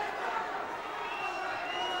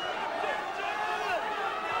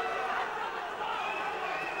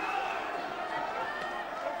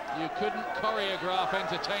 You couldn't choreograph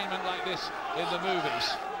entertainment like this in the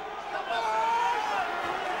movies.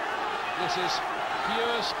 This is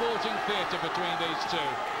pure sporting theatre between these two.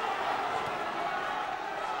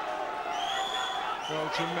 Well,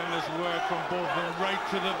 tremendous work from both of them right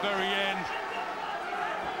to the very end.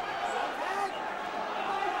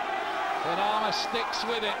 But Armour sticks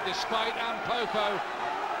with it despite Ampofo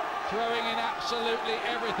throwing in absolutely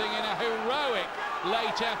everything in a heroic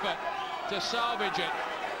late effort to salvage it.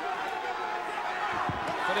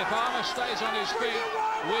 But if Armour stays on his feet,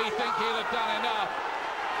 we think he'll have done enough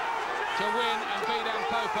to win and beat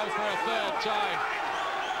Ampofo for a third time.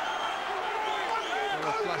 Well,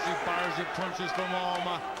 a flashy barrage of punches from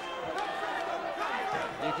Armour.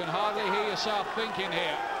 You can hardly hear yourself thinking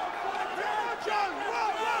here.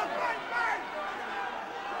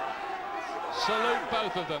 Salute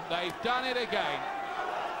both of them. They've done it again.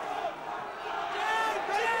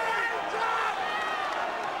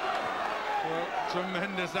 Well,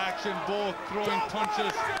 tremendous action, both throwing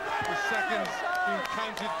punches. The seconds being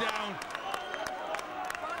counted down.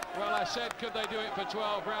 Well, I said, could they do it for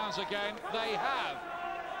 12 rounds again? They have,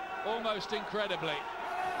 almost incredibly.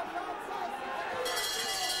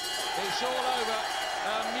 It's all over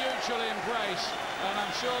a mutual embrace, and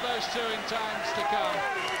I'm sure those two in times to come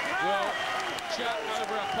will chat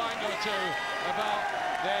over a pint or two about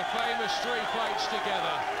their famous 3 fights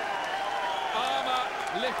together. Armour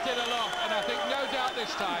lifted aloft, and I think no doubt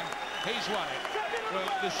this time he's won it. Well,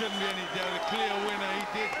 there shouldn't be any doubt. A clear winner. He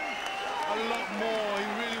did a lot more. He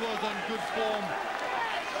really was on good form.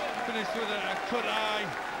 Finished with a cut eye,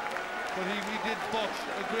 but he did box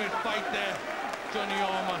a great fight there, Johnny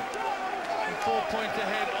Armour. And 4 points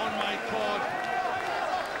ahead on my card.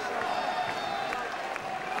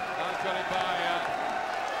 I've got it by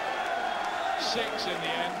 6 in the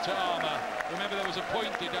end to Armour. Remember, there was a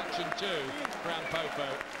point deduction too for Ampofo.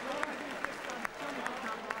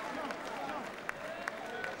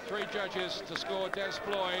 3 judges to score: Des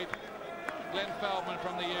Floyd, Glenn Feldman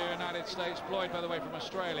from the United States, Floyd, by the way, from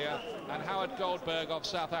Australia, and Howard Goldberg of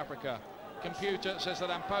South Africa. Computer says that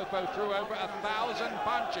Ampofo threw over 1,000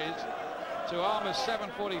 punches to Armour's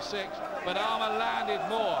 746, but Armour landed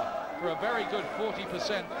more for a very good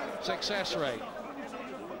 40% success rate.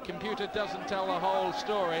 Computer doesn't tell the whole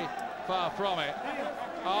story, far from it.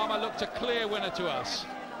 Armour looked a clear winner to us,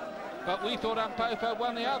 but we thought Ampofo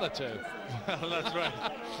won the other 2. Well, that's right.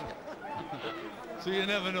 So you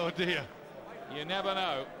never know, do you? You never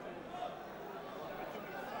know.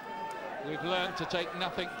 We've learned to take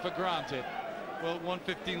nothing for granted. Well,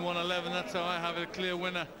 115, 111, that's how I have it. A clear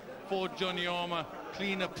winner for Johnny Armour.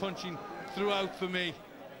 Cleaner punching throughout for me.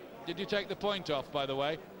 Did you take the point off, by the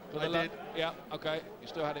way? I did. Yeah, okay. You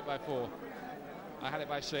still had it by 4. I had it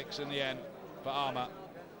by 6 in the end for Armour.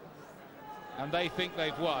 and they think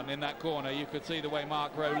they've won in that corner. You could see the way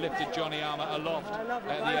Mark Rowe lifted Johnny Armour aloft at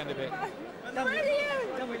the end of it.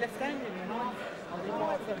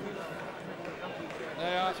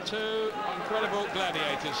 They are two incredible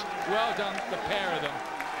gladiators. Well done, the pair of them,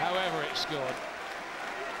 however it's scored.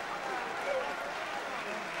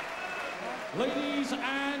 Ladies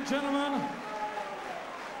and gentlemen,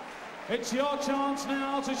 it's your chance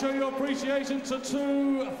now to show your appreciation to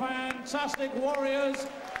two fantastic warriors.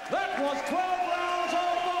 That was 12 rounds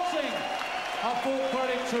of boxing. A full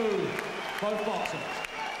credit to both boxers.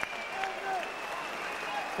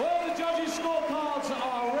 Well, the judges' scorecards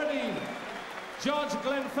are ready. Judge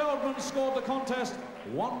Glenn Feldman scored the contest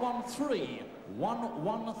 1-1-3,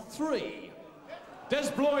 1-1-3.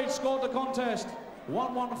 Des Bloyd scored the contest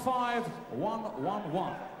 1-1-5,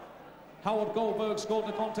 1-1-1. Howard Goldberg scored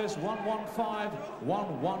the contest 1-1-5,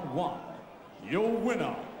 1-1-1. Your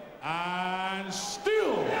winner, and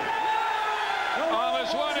still...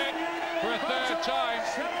 Armour's won it for a third time,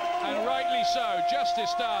 and rightly so.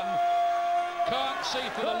 Justice done. Can't see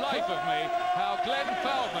for the life of me how Glenn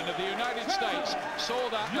Feldman of the United States saw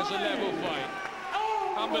that as a level fight.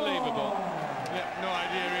 Unbelievable. Yeah, no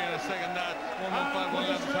idea in a second that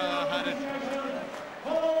 1-1-5, 1-11 had it.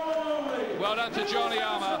 Well done to Johnny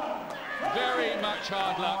Armour. Very much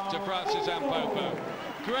hard luck to Francis Ampofo.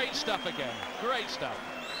 Great stuff again. Great stuff.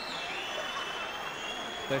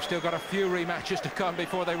 They've still got a few rematches to come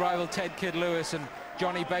before they rival Ted Kid Lewis and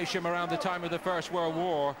Johnny Basham around the time of the First World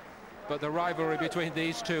War. But the rivalry between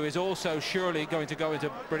these two is also surely going to go into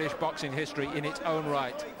British boxing history in its own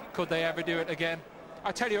right. Could they ever do it again?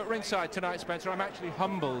 I tell you, at ringside tonight, Spencer, I'm actually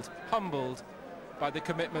humbled by the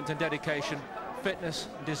commitment and dedication, fitness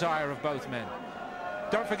and desire of both men.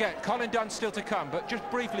 Don't forget, Colin Dunn's still to come, but just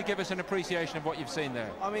briefly give us an appreciation of what you've seen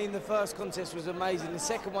there. I mean, the first contest was amazing, the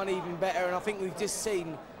second one even better, and I think we've just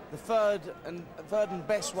seen the third and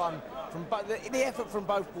best one. The effort from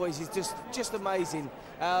both boys is just amazing.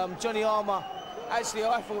 Johnny Armour, actually,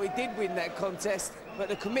 I thought he did win that contest, but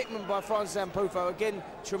the commitment by Francis Ampofo, again,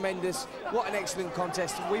 tremendous. What an excellent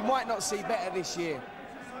contest. We might not see better this year.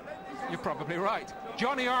 You're probably right.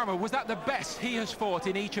 Johnny Armour, was that the best he has fought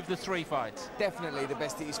in each of the three fights? Definitely the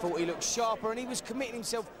best he's fought. He looked sharper and he was committing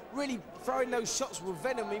himself, really throwing those shots with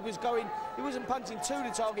venom. He wasn't punching to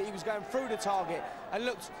the target, he was going through the target and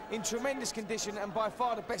looked in tremendous condition, and by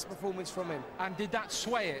far the best performance from him. And did that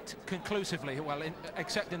sway it conclusively? Well,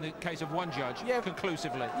 except in the case of one judge, yeah,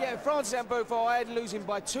 conclusively. Yeah, Francis Ampofo, I had losing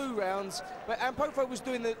by 2 rounds, but Ampofo was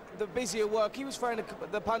doing the busier work. He was throwing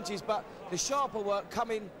the punches, but the sharper work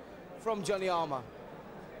coming from Johnny Armour.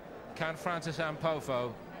 Can Francis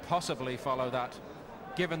Ampofo possibly follow that,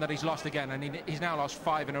 given that he's lost again, and he's now lost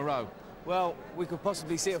 5 in a row? Well, we could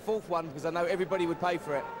possibly see a 4th one, because I know everybody would pay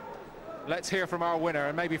for it. Let's hear from our winner,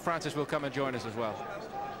 and maybe Francis will come and join us as well.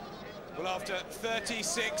 Well, after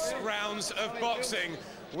 36 rounds of boxing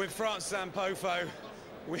with Francis Ampofo,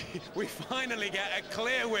 we finally get a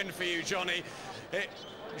clear win for you, Johnny. It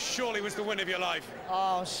surely was the win of your life. Oh,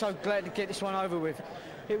 I was so glad to get this one over with.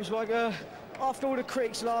 It was like after all the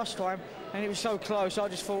critics last time, and it was so close, I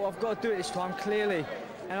just thought, I've got to do it this time, clearly.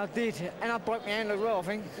 And I did, and I broke my hand as well, I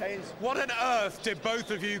think. What on earth did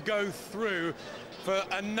both of you go through for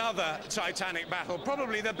another titanic battle?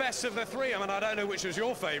 Probably the best of the 3. I mean, I don't know which was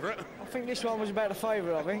your favourite. I think this one was about the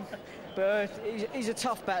favourite, I think. But he's a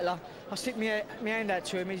tough battler. I stick my hand out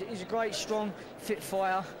to him. He's a great, strong, fit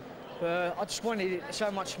fighter. But I just wanted it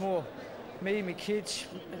so much more. Me, my kids,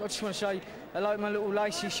 I just want to say hello to my little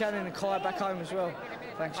Lacey, Shannon and Kai back home as well.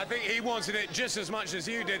 Thanks. I think he wanted it just as much as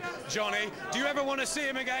you did, Johnny. Do you ever want to see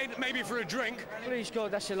him again, maybe for a drink? Please, God,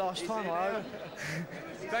 that's the last time, I hope.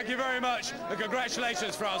 Thank you very much, and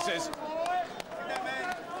congratulations, Francis.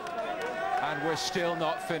 And we're still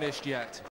not finished yet.